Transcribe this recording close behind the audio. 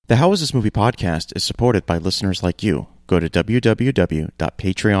The How Is This Movie podcast is supported by listeners like you. Go to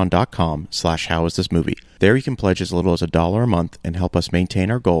www.patreon.com/howisthismovie. There you can pledge as little as $1 a month and help us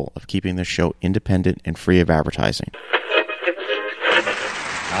maintain our goal of keeping this show independent and free of advertising.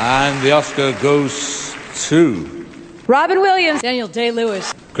 And the Oscar goes to... Robin Williams, Daniel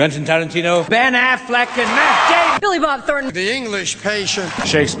Day-Lewis, Quentin Tarantino, Ben Affleck and Matt Damon, Billy Bob Thornton, The English Patient,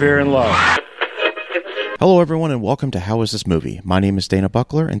 Shakespeare in Love. Hello everyone and welcome to How Is This Movie? My name is Dana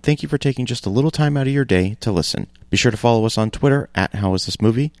Buckler and thank you for taking just a little time out of your day to listen. Be sure to follow us on Twitter at How Is This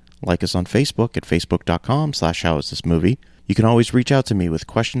Movie, like us on Facebook at facebook.com/HowIsThisMovie. You can always reach out to me with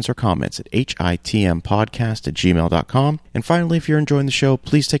questions or comments at hitmpodcast@gmail.com. And finally, if you're enjoying the show,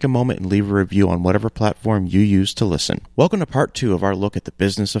 please take a moment and leave a review on whatever platform you use to listen. Welcome to part 2 of our look at the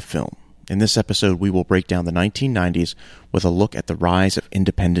business of film. In this episode, we will break down the 1990s with a look at the rise of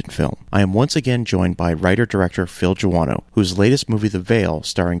independent film. I am once again joined by writer-director Phil Joannou, whose latest movie, The Veil,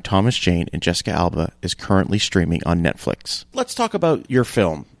 starring Thomas Jane and Jessica Alba, is currently streaming on Netflix. Let's talk about your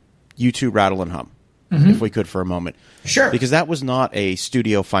film, U2 Rattle and Hum, if we could for a moment. Sure. Because that was not a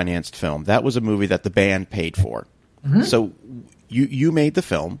studio-financed film. That was a movie that the band paid for. So you made the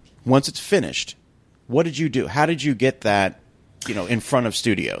film. Once it's finished, what did you do? How did you get that, in front of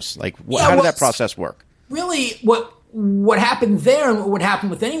studios? Like, how did that process work? Really, what happened there, and what would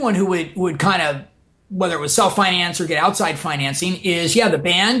happen with anyone who would kind of, whether it was self-finance or get outside financing, is, the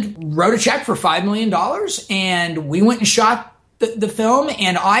band wrote a check for $5 million, and we went and shot the film,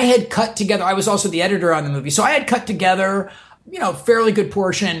 and I had cut together, I was also the editor on the movie, so I had cut together, fairly good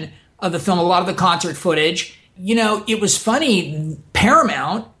portion of the film, a lot of the concert footage. It was funny,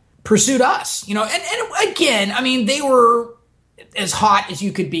 Paramount pursued us, and again, I mean, they were as hot as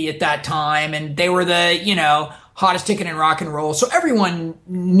you could be at that time, and they were the, hottest ticket in rock and roll. So everyone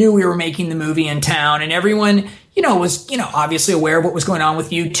knew we were making the movie in town, and everyone, was, obviously aware of what was going on with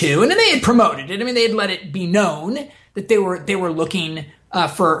U2. And then they had promoted it. I mean, they had let it be known that they were looking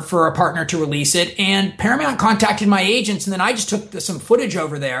for a partner to release it. And Paramount contacted my agents, and then I just took some footage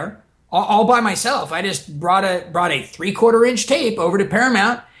over there all by myself. I just brought a 3/4 inch tape over to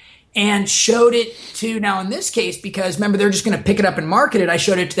Paramount and showed it to, now in this case, because remember, they're just going to pick it up and market it, I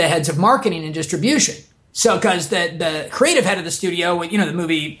showed it to the heads of marketing and distribution. So, because the creative head of the studio, the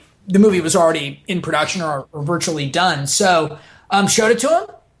movie was already in production or virtually done. So, showed it to them,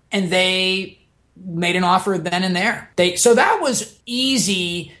 and they made an offer then and there. So that was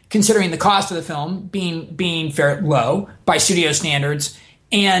easy, considering the cost of the film being fairly low by studio standards,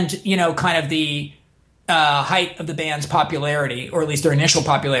 and kind of the height of the band's popularity, or at least their initial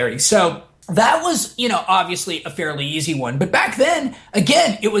popularity. So that was, obviously a fairly easy one. But back then,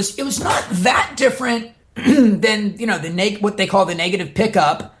 again, it was not that different than, what they call the negative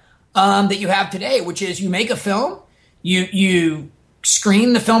pickup that you have today, which is you make a film, you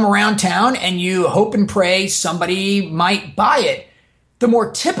screen the film around town, and you hope and pray somebody might buy it. The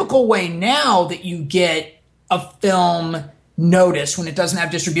more typical way now that you get a film noticed when it doesn't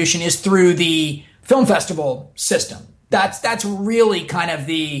have distribution is through the film festival system. That's really kind of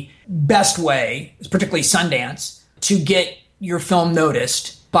the best way, particularly Sundance, to get your film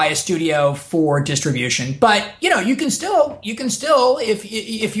noticed by a studio for distribution. But you can still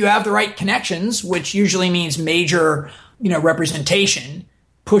if you have the right connections, which usually means major representation,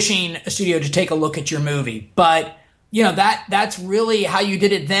 pushing a studio to take a look at your movie. But that's really how you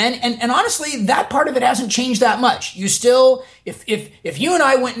did it then. And honestly, that part of it hasn't changed that much. You still, if you and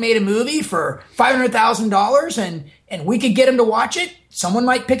I went and made a movie for $500,000 and we could get them to watch it, someone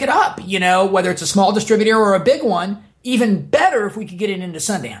might pick it up, whether it's a small distributor or a big one. Even better if we could get it into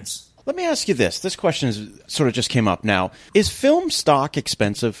Sundance. Let me ask you this. This question sort of just came up now. Is film stock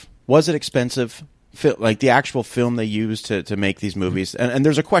expensive? Was it expensive? Like the actual film they used to make these movies? And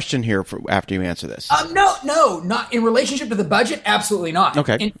there's a question here after you answer this. No, not in relationship to the budget. Absolutely not.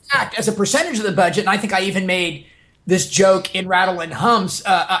 Okay. In fact, as a percentage of the budget, and I think I even made this joke in Rattle and Hums.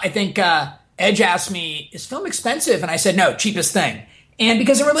 I think Edge asked me, "Is film expensive?" And I said, "No, cheapest thing." And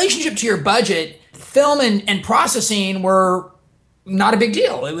because in relationship to your budget, film and processing were not a big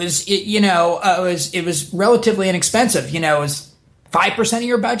deal. It was relatively inexpensive. It was 5% of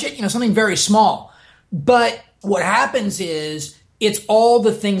your budget. Something very small. But what happens is it's all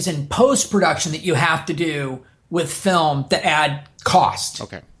the things in post-production that you have to do with film that add cost.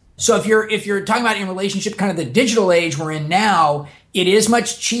 Okay. So if you're talking about in relationship kind of the digital age we're in now, it is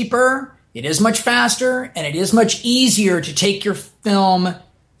much cheaper, it is much faster, and it is much easier to take your film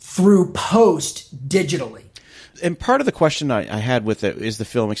through post digitally. And part of the question I had with it is the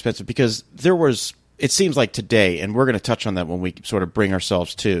film expensive, because it seems like today, and we're going to touch on that when we sort of bring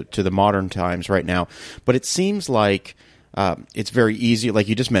ourselves to the modern times right now, but it seems like it's very easy, like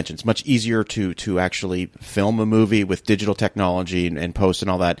you just mentioned, it's much easier to actually film a movie with digital technology and post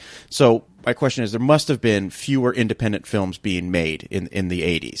and all that. So my question is, there must have been fewer independent films being made in the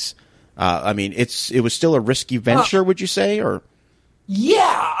 80s. I mean, it was still a risky venture, would you say, or? Yeah,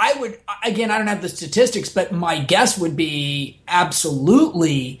 I would. Again, I don't have the statistics, but my guess would be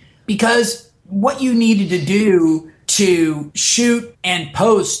absolutely, because what you needed to do to shoot and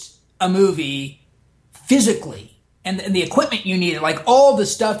post a movie physically, and the equipment you needed, like all the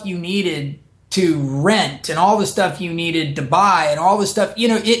stuff you needed to rent and all the stuff you needed to buy and all the stuff,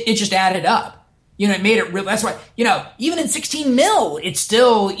 it just added up. It made it real. That's why, even in 16 mil, it's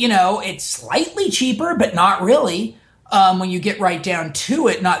still, it's slightly cheaper, but not really. When you get right down to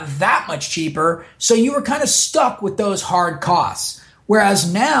it, not that much cheaper. So you were kind of stuck with those hard costs.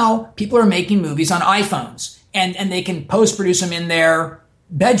 Whereas now people are making movies on iPhones and they can post-produce them in their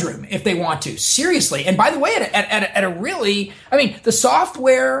bedroom if they want to. Seriously. And by the way, at a really, the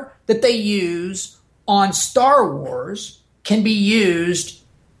software that they use on Star Wars can be used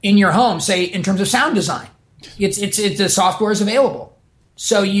in your home, say in terms of sound design. It's the software is available.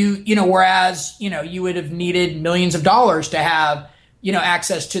 So whereas, you would have needed millions of dollars to have,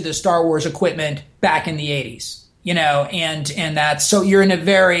 access to the Star Wars equipment back in the 80s, and that's, so you're in a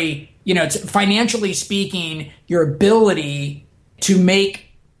very, financially speaking, your ability to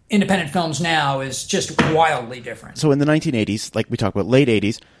make independent films now is just wildly different. So in the 1980s, like we talked about, late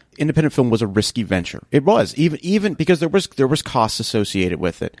 80s, independent film was a risky venture. It was, even because there was costs associated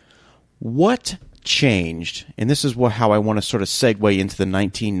with it. What changed, and this is how I want to sort of segue into the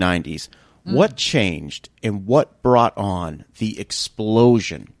 1990s. What changed and what brought on the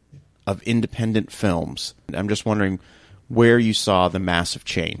explosion of independent films? I'm just wondering where you saw the massive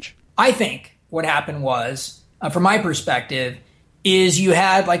change. I think what happened was, from my perspective, is you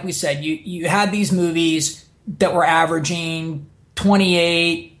had, like we said, you had these movies that were averaging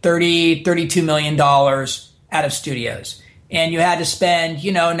 $28, $30, $32 million out of studios. And you had to spend,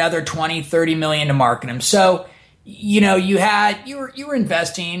 another 20, 30 million to market them. So, you were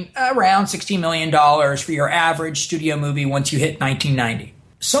investing around $16 million for your average studio movie once you hit 1990.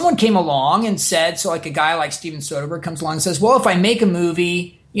 Someone came along and said, so like a guy like Steven Soderbergh comes along and says, well, if I make a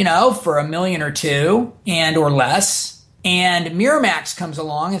movie, for $1 million or $2 and or less, and Miramax comes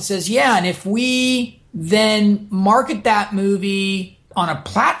along and says, yeah, and if we then market that movie on a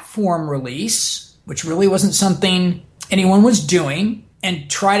platform release, which really wasn't something anyone was doing,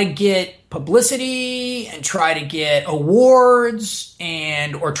 and try to get publicity and try to get awards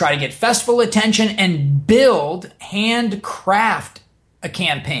or try to get festival attention and handcraft a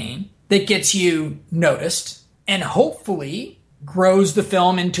campaign that gets you noticed and hopefully grows the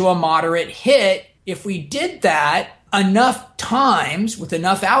film into a moderate hit. If we did that enough times with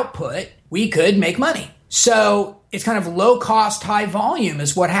enough output, we could make money. So it's kind of low cost, high volume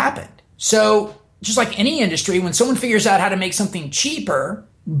is what happened. So just like any industry, when someone figures out how to make something cheaper,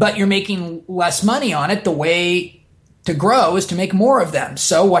 but you're making less money on it, the way to grow is to make more of them.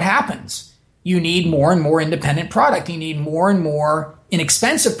 So what happens? You need more and more independent product. You need more and more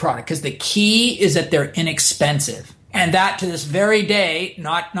inexpensive product because the key is that they're inexpensive. And that to this very day,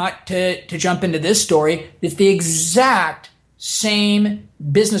 not to jump into this story, is the exact same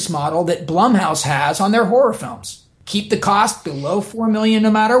business model that Blumhouse has on their horror films. Keep the cost below $4 million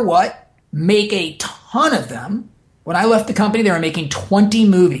no matter what. Make a ton of them. When I left the company, they were making 20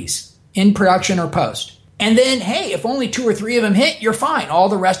 movies in production or post. And then, hey, if only 2 or 3 of them hit, you're fine. All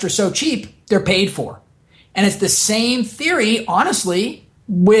the rest are so cheap, they're paid for. And it's the same theory, honestly,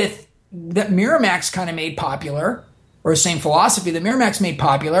 with that Miramax kind of made popular, or the same philosophy that Miramax made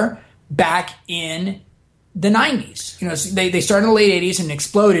popular back in the 90s. They started in the late 80s and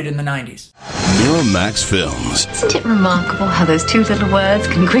exploded in the 90s. Miramax Films. Isn't it remarkable how those 2 little words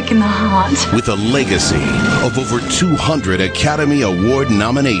can quicken the heart? With a legacy of over 200 Academy Award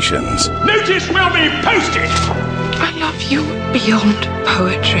nominations. Notice will be posted! I love you beyond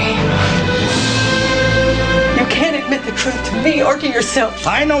poetry. You can't admit the truth to me or to yourself.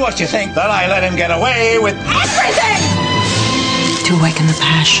 I know what you think, that I let him get away with Everything! To awaken the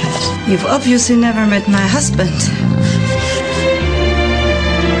passions. You've obviously never met my husband.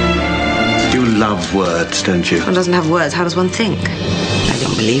 You love words, don't you? One doesn't have words. How does one think? I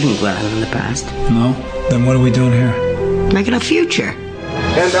don't believe in dwelling on the past. No? Then what are we doing here? Making a future.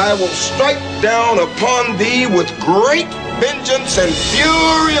 And I will strike down upon thee with great vengeance and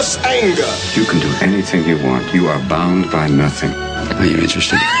furious anger. You can do anything you want. You are bound by nothing. Are you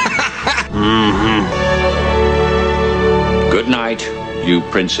interested? Good night, you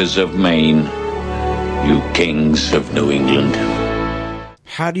princes of Maine, you kings of New England.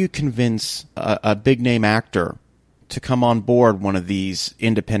 How do you convince a big-name actor to come on board one of these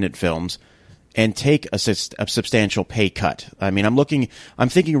independent films and take a substantial pay cut? I mean, I'm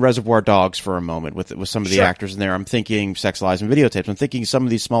thinking Reservoir Dogs for a moment with some of the actors in there. I'm thinking Sex, Lies, and Videotapes. I'm thinking some of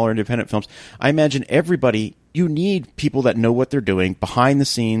these smaller independent films. I imagine you need people that know what they're doing behind the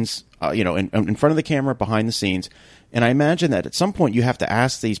scenes, in front of the camera, behind the scenes. And I imagine that at some point you have to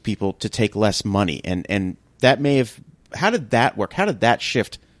ask these people to take less money. And that may have, how did that work? How did that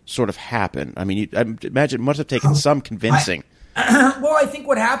shift sort of happen? I mean, I imagine it must have taken some convincing. Well, I think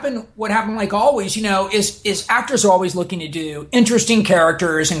what happened like always, is actors are always looking to do interesting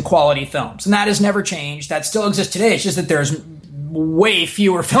characters and quality films. And that has never changed. That still exists today. It's just that there's way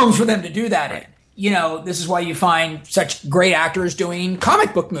fewer films for them to do that in. This is why you find such great actors doing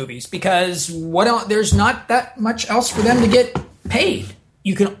comic book movies, because there's not that much else for them to get paid.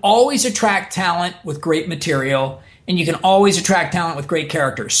 You can always attract talent with great material, and you can always attract talent with great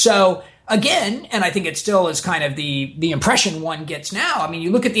characters. So again, and I think it still is kind of the impression one gets now. I mean,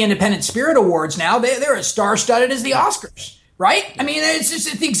 you look at the Independent Spirit Awards now, they're as star-studded as the Oscars, right? I mean,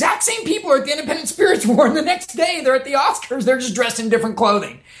 it's the exact same people are at the Independent Spirit Award, and the next day they're at the Oscars. They're just dressed in different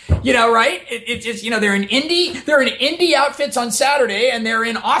clothing, right? It's just, they're in indie outfits on Saturday, and they're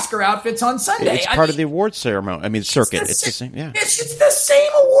in Oscar outfits on Sunday. It's part of the award ceremony. I mean, circuit. It's the same, yeah. It's the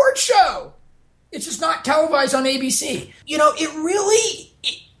same award show. It's just not televised on ABC.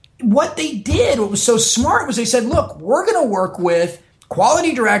 What they did, what was so smart, was they said, look, we're going to work with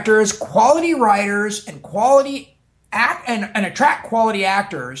quality directors, quality writers, and and attract quality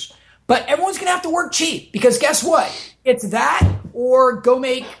actors, but everyone's going to have to work cheap, because guess what? It's that or go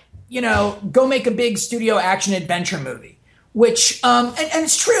make a big studio action adventure movie, which, and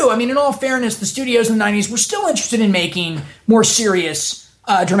it's true. I mean, in all fairness, the studios in the 90s were still interested in making more serious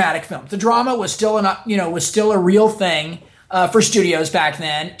dramatic films. The drama was still a real thing. For studios back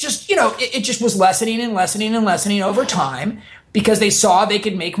then, it just was lessening and lessening and lessening over time, because they saw they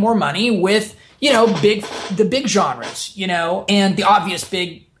could make more money with, the big genres, and the obvious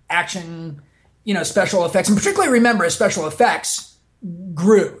big action, special effects. And particularly remember, as special effects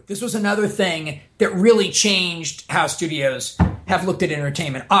grew, this was another thing that really changed how studios have looked at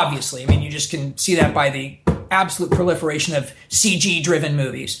entertainment. Obviously, I mean, you just can see that by the absolute proliferation of CG-driven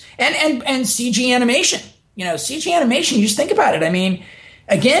movies and CG animation. CG animation, you just think about it. I mean,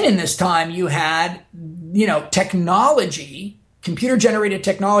 again, in this time, you had, technology, computer-generated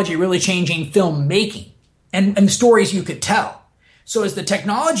technology really changing filmmaking and stories you could tell. So as the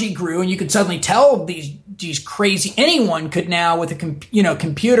technology grew and you could suddenly tell these crazy, anyone could now, with a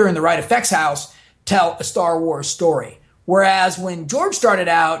computer in the right effects house, tell a Star Wars story. Whereas when George started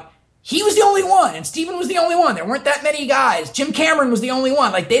out, he was the only one, and Steven was the only one. There weren't that many guys. Jim Cameron was the only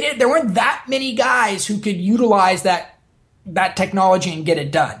one. There weren't that many guys who could utilize that technology and get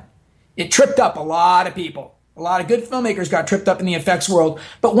it done. It tripped up a lot of people. A lot of good filmmakers got tripped up in the effects world.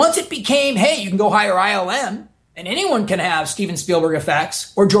 But once it became, hey, you can go hire ILM, and anyone can have Steven Spielberg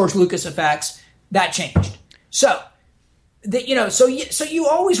effects or George Lucas effects, that changed. So you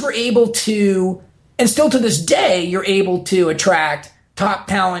always were able to, and still to this day, you're able to attract top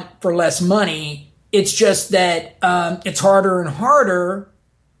talent for less money. It's just that it's harder and harder.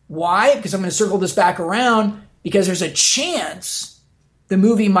 Why? Because I'm going to circle this back around, because there's a chance the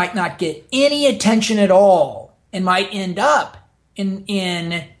movie might not get any attention at all and might end up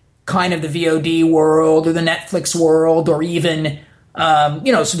in kind of the VOD world or the Netflix world, or even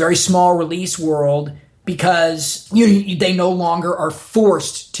some very small release world, because they no longer are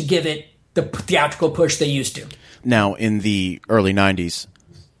forced to give it the theatrical push they used to. Now, in the early 90s,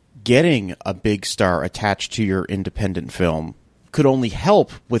 getting a big star attached to your independent film could only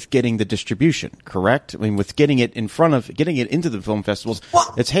help with getting the distribution, correct? I mean, with getting it into the film festivals,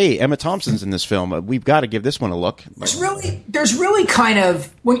 it's, hey, Emma Thompson's in this film. We've got to give this one a look. There's really kind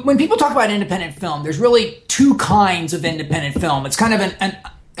of, when people talk about independent film, there's really two kinds of independent film. It's kind of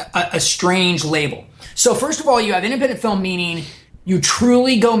a strange label. So first of all, you have independent film, meaning you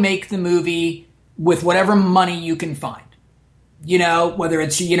truly go make the movie with whatever money you can find, whether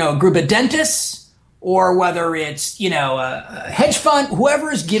it's, a group of dentists or whether it's, a hedge fund,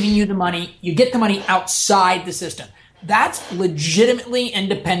 whoever is giving you the money, you get the money outside the system. That's legitimately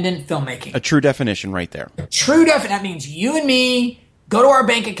independent filmmaking. A true definition right there. That means you and me go to our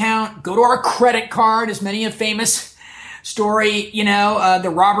bank account, go to our credit card, as many a famous story,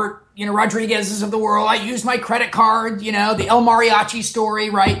 the Robert, Rodriguez's of the world. I used my credit card, the El Mariachi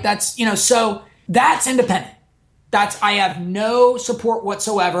story, right? That's, so that's independent. I have no support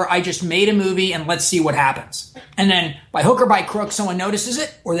whatsoever. I just made a movie and let's see what happens. And then by hook or by crook, someone notices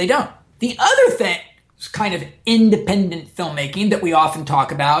it or they don't. The other thing, kind of independent filmmaking that we often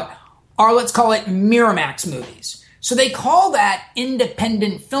talk about, are, let's call it, Miramax movies. So they call that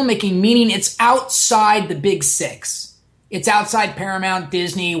independent filmmaking, meaning it's outside the big six. It's outside Paramount,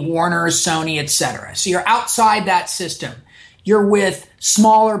 Disney, Warner, Sony, etc. So you're outside that system. You're with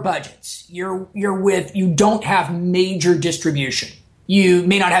smaller budgets. You don't have major distribution. You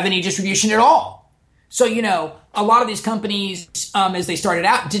may not have any distribution at all. So, a lot of these companies, as they started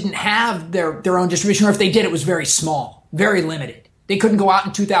out, didn't have their own distribution, or if they did, it was very small, very limited. They couldn't go out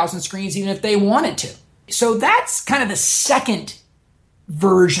in 2,000 screens even if they wanted to. So that's kind of the second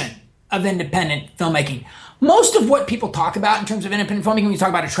version of independent filmmaking. Most of what people talk about in terms of independent filmmaking, when you talk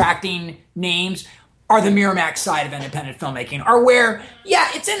about attracting names, are the Miramax side of independent filmmaking, are where,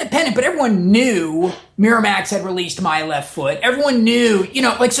 it's independent, but everyone knew Miramax had released My Left Foot. Everyone knew,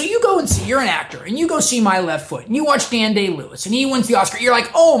 so you go and see, you're an actor, and you go see My Left Foot, and you watch Dan Day-Lewis, and he wins the Oscar. You're like,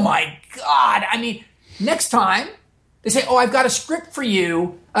 oh my God. I mean, next time, they say, oh, I've got a script for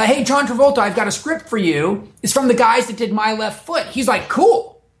you. Hey, John Travolta, I've got a script for you. It's from the guys that did My Left Foot. He's like,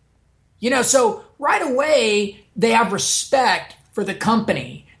 cool. So right away, they have respect for the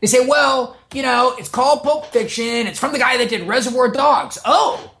company. They say, well, it's called Pulp Fiction. It's from the guy that did Reservoir Dogs.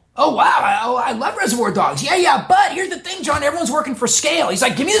 Oh, wow. I love Reservoir Dogs. Yeah. But here's the thing, John. Everyone's working for scale. He's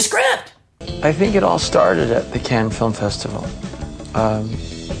like, give me the script. I think it all started at the Cannes Film Festival.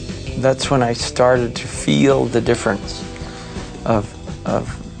 That's when I started to feel the difference of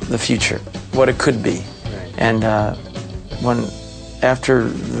the future, what it could be. Right. And after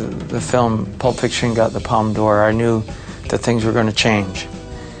the film Pulp Fiction got the Palme d'Or, I knew that things were going to change.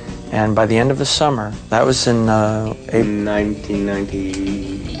 And by the end of the summer, that was in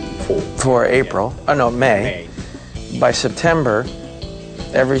 1994. April. Oh no, May. By September,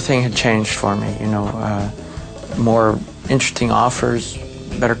 everything had changed for me. More interesting offers,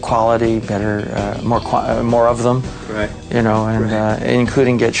 better quality, more of them. Right.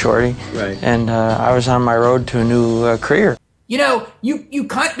 Including Get Shorty. Right. And I was on my road to a new career. You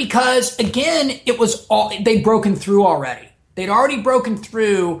cut because again, it was all they'd broken through already. They'd already broken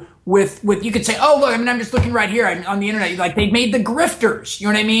through with you could say, oh look, I'm just looking right here on the internet. Like they'd made The Grifters. You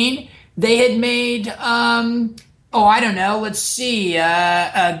know what I mean? They had made I don't know. Let's see.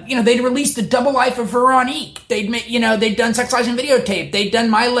 They'd released The Double Life of Veronique. They'd made, they'd done Sex, Lies, and Videotape. They'd done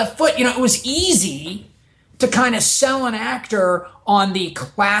My Left Foot. It was easy to kind of sell an actor on the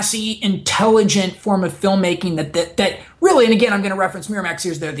classy, intelligent form of filmmaking that really, and again, I'm going to reference Miramax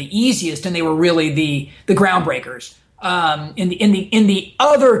here, they're the easiest, and they were really the groundbreakers in the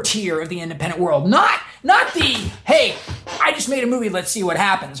other tier of the independent world, not the hey, I just made a movie, let's see what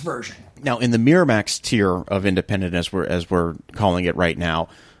happens version. Now, in the Miramax tier of independent, as we're calling it right now,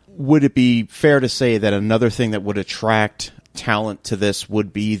 would it be fair to say that another thing that would attract talent to this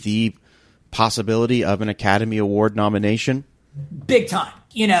would be the possibility of an Academy Award nomination? Big time.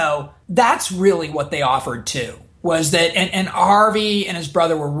 That's really what they offered too, was that, and Harvey and his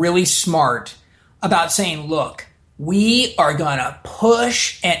brother were really smart about saying, look, we are going to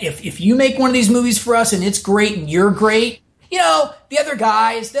push, and if you make one of these movies for us and it's great and you're great, the other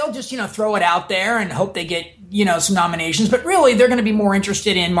guys, they'll just, throw it out there and hope they get, some nominations. But really, they're going to be more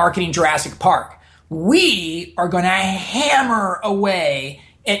interested in marketing Jurassic Park. We are going to hammer away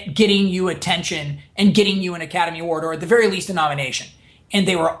at getting you attention and getting you an Academy Award, or at the very least a nomination. And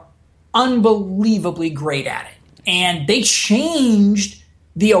they were unbelievably great at it. And they changed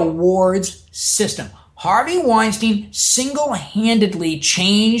the awards system. Harvey Weinstein single-handedly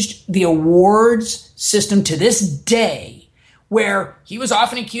changed the awards system to this day, where he was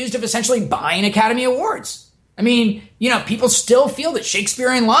often accused of essentially buying Academy Awards. I mean, people still feel that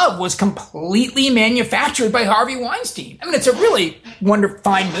Shakespeare in Love was completely manufactured by Harvey Weinstein. I mean, it's a really wonderful,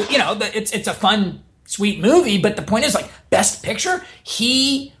 fine movie. It's a fun, sweet movie, but the point is, Best Picture,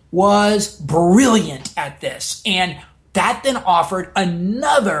 he was brilliant at this. And that then offered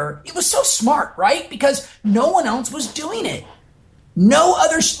it was so smart, right? Because no one else was doing it. No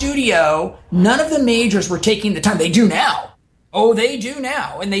other studio, none of the majors were taking the time. They do now. Oh, they do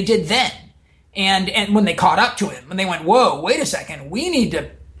now, and they did then. And when they caught up to him, and they went, whoa, wait a second,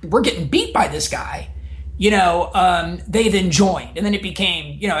 we're getting beat by this guy. They then joined, and then it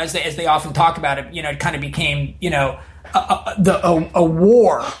became, as they often talk about it, it kind of became, a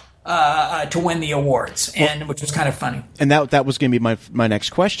war to win the awards, and which was kind of funny. And that was going to be my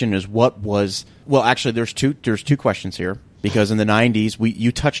next question is actually there's two questions here, because in the 90s,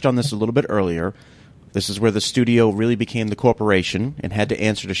 you touched on this a little bit earlier. This is where the studio really became the corporation and had to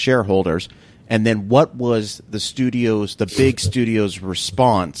answer to shareholders. And then what was the big studio's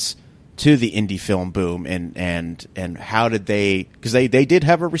response to the indie film boom, and how did they, because they did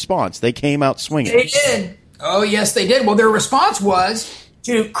have a response. They came out swinging. They did. Oh, yes, they did. Well, their response was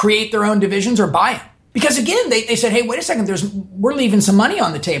to create their own divisions or buy them. Because again, they said, hey, wait a second, we're leaving some money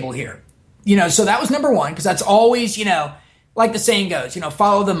on the table here. So that was number one, because that's always, like the saying goes,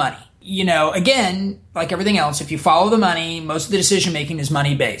 follow the money. Again, like everything else, if you follow the money, most of the decision making is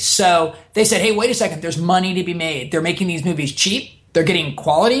money based. So they said, hey, wait a second, there's money to be made. They're making these movies cheap. They're getting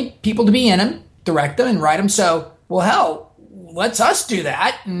quality people to be in them, direct them, and write them. So, well, hell, let's us do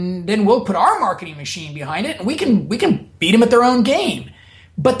that, and then we'll put our marketing machine behind it, and we can beat them at their own game.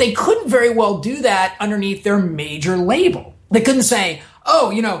 But they couldn't very well do that underneath their major label. They couldn't say, oh,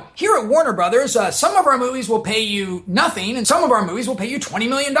 here at Warner Brothers, some of our movies will pay you nothing, and some of our movies will pay you $20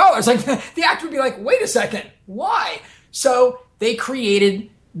 million. Like, the actor would be like, wait a second, why? So they created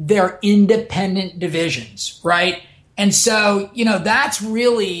their independent divisions, right? And so, that's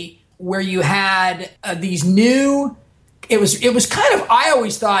really where you had these new, it was kind of, I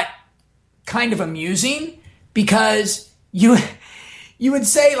always thought, kind of amusing, because you would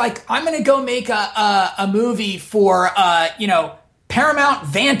say, like, I'm going to go make a movie for, Paramount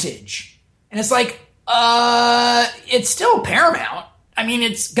Vantage. And it's like, it's still Paramount. I mean,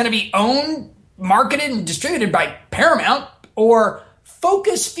 it's going to be owned, marketed, and distributed by Paramount, or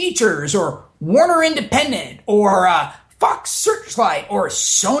Focus Features, or Warner Independent, or Fox Searchlight, or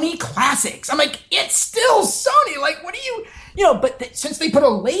Sony Classics. I'm like, it's still Sony. Like, what do you, but since they put a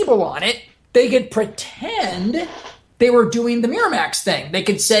label on it, they could pretend they were doing the Miramax thing. They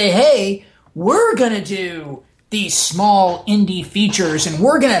could say, hey, we're going to do these small indie features, and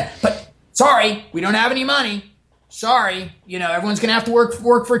but sorry, we don't have any money. Sorry, everyone's going to have to work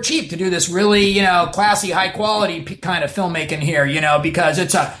for cheap to do this really, classy, high quality kind of filmmaking here, because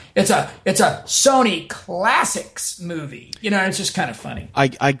it's a Sony Classics movie. It's just kind of funny.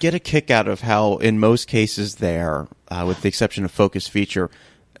 I get a kick out of how, in most cases there, with the exception of Focus Feature,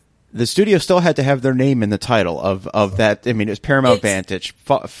 the studio still had to have their name in the title of that. I mean, it was Paramount Vantage,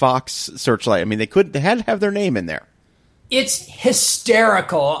 Fox Searchlight. I mean, they had to have their name in there. It's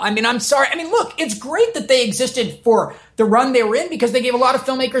hysterical. I mean, I'm sorry. I mean, look, it's great that they existed for the run they were in, because they gave a lot of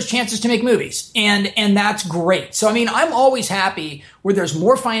filmmakers chances to make movies. And that's great. So, I mean, I'm always happy where there's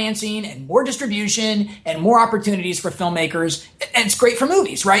more financing and more distribution and more opportunities for filmmakers. And it's great for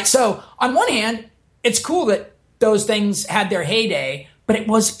movies, right? So on one hand, it's cool that those things had their heyday, but it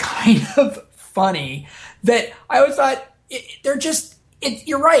was kind of funny that I always thought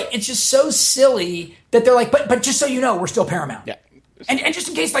you're right. It's just so silly that they're like, but just so you know, we're still Paramount. Yeah. And just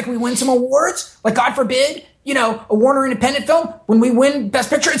in case, like, we win some awards, like, God forbid, a Warner Independent film, when we win Best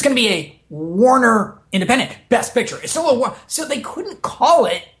Picture, it's going to be a Warner Independent Best Picture. It's still a Warner. So they couldn't call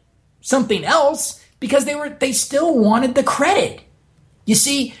it something else because they still wanted the credit. You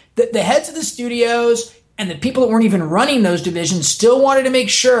see, the heads of the studios and the people that weren't even running those divisions still wanted to make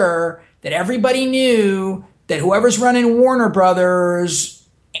sure that everybody knew that whoever's running Warner Brothers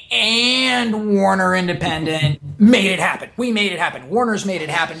and Warner Independent made it happen. We made it happen. Warner's made it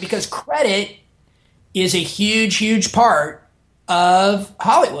happen, because credit is a huge, huge part of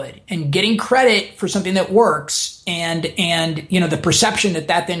Hollywood, and getting credit for something that works and the perception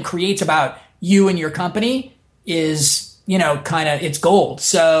that then creates about you and your company is, kind of, it's gold.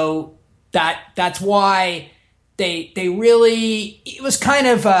 So that's why they really, it was kind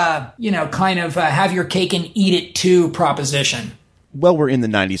of have your cake and eat it too proposition. Well, we're in the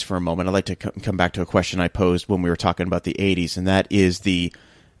 90s for a moment. I'd like to come back to a question I posed when we were talking about the 80s, and that is the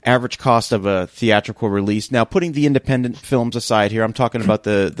average cost of a theatrical release. Now, putting the independent films aside here, I'm talking about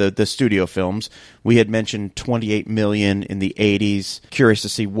the studio films. We had mentioned $28 million in the 80s. Curious to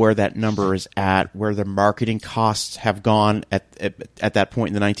see where that number is at, where the marketing costs have gone at that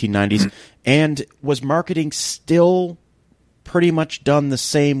point in the 1990s. And was marketing still pretty much done the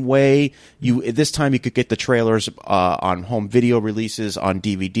same way? This time you could get the trailers on home video releases, on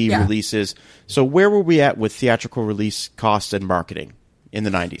DVD releases. So where were we at with theatrical release costs and marketing in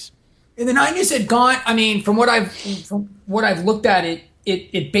the 90s? In the 90s, it gone. I mean, from what I've looked at,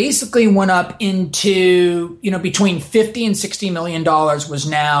 it basically went up into between $50 and $60 million was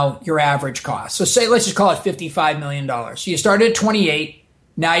now your average cost. So let's just call it $55 million. So you started at 28,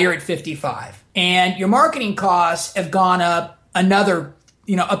 now you're at 55, and your marketing costs have gone up another,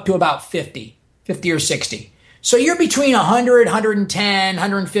 up to about 50 or 60. So you're between 100, 110,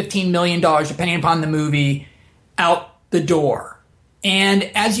 115 million dollars, depending upon the movie, out the door. And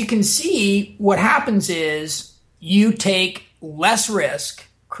as you can see, what happens is you take less risk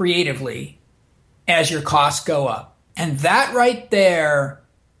creatively as your costs go up. And that right there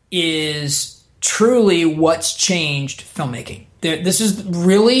is truly what's changed filmmaking. This is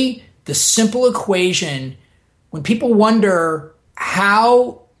really the simple equation. When people wonder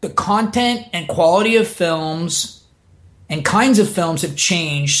how the content and quality of films and kinds of films have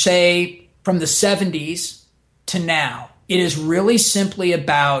changed, say, from the 70s to now, it is really simply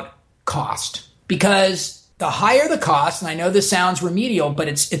about cost. Because the higher the cost, and I know this sounds remedial, but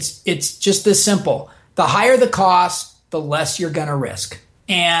it's just this simple. The higher the cost, the less you're going to risk.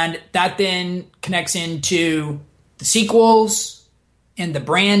 And that then connects into the sequels and the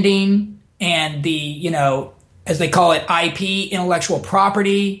branding and the, as they call it, IP, intellectual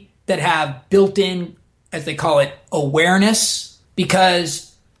property, that have built-in, as they call it, awareness,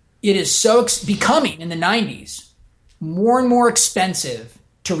 because it is so becoming in the 90s more and more expensive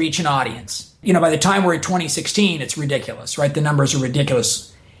to reach an audience. By the time we're at 2016, it's ridiculous, right? The numbers are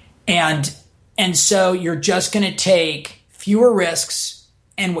ridiculous. And so you're just going to take fewer risks,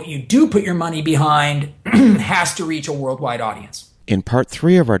 and what you do put your money behind has to reach a worldwide audience. In part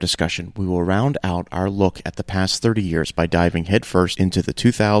 3 of our discussion, we will round out our look at the past 30 years by diving headfirst into the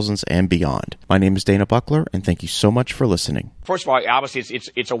 2000s and beyond. My name is Dana Buckler, and thank you so much for listening. First of all, obviously,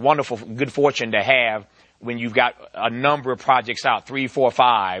 it's a wonderful, good fortune to have when you've got a number of projects out, 3, 4,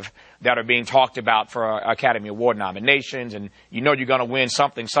 5, that are being talked about for Academy Award nominations, and you're going to win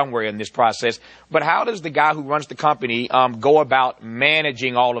something somewhere in this process. But how does the guy who runs the company go about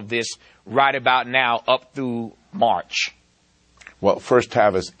managing all of this right about now up through March? Well, first,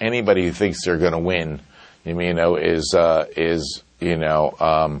 Tavis, anybody who thinks they're going to win, is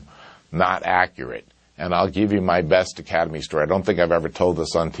not accurate. And I'll give you my best Academy story. I don't think I've ever told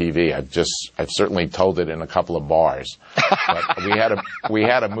this on TV. I've certainly told it in a couple of bars. But we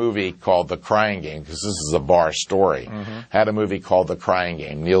had a movie called The Crying Game, because this is a bar story. Had a movie called The Crying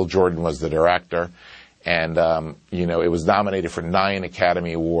Game. Neil Jordan was the director. And, it was nominated for 9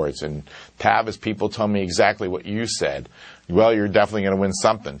 Academy Awards. And Tavis, people told me exactly what you said. Well, you're definitely going to win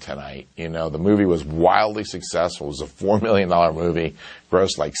something tonight. The movie was wildly successful. It was a $4 million movie,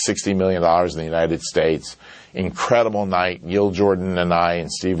 grossed like $60 million in the United States. Incredible night. Neil Jordan and I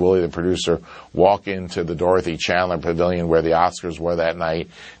and Steve Woolley, the producer, walk into the Dorothy Chandler Pavilion where the Oscars were that night.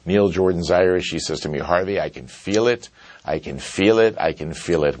 Neil Jordan's Irish. He says to me, "Harvey, I can feel it. I can feel it. I can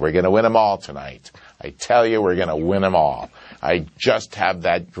feel it. We're going to win them all tonight. I tell you, we're going to win them all. I just have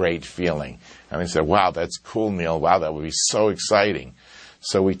that great feeling." And I said, "Wow, that's cool, Neil. Wow, that would be so exciting."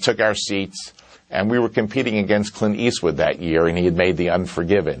 So we took our seats, and we were competing against Clint Eastwood that year, and he had made The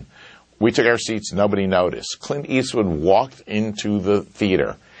Unforgiven. We took our seats. Nobody noticed. Clint Eastwood walked into the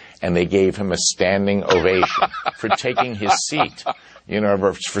theater, and they gave him a standing ovation for taking his seat,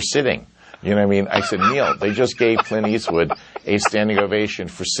 for sitting. You know what I mean? I said, "Neil, they just gave Clint Eastwood a standing ovation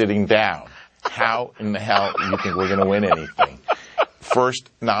for sitting down. How in the hell do you think we're going to win anything?" First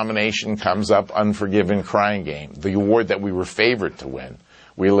nomination comes up, Unforgiven, Crying Game. The award that we were favored to win,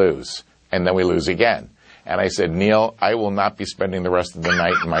 we lose. And then we lose again. And I said, "Neil, I will not be spending the rest of the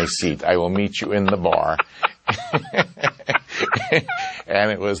night in my seat. I will meet you in the bar."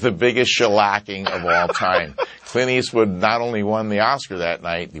 And it was the biggest shellacking of all time. Clint Eastwood not only won the Oscar that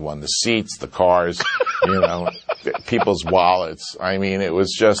night, he won the seats, the cars, people's wallets. I mean, it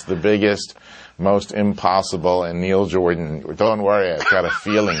was just the biggest, most impossible. And Neil Jordan, "Don't worry, I've got a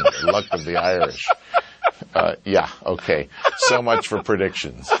feeling, the luck of the Irish." Yeah, okay. So much for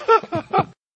predictions.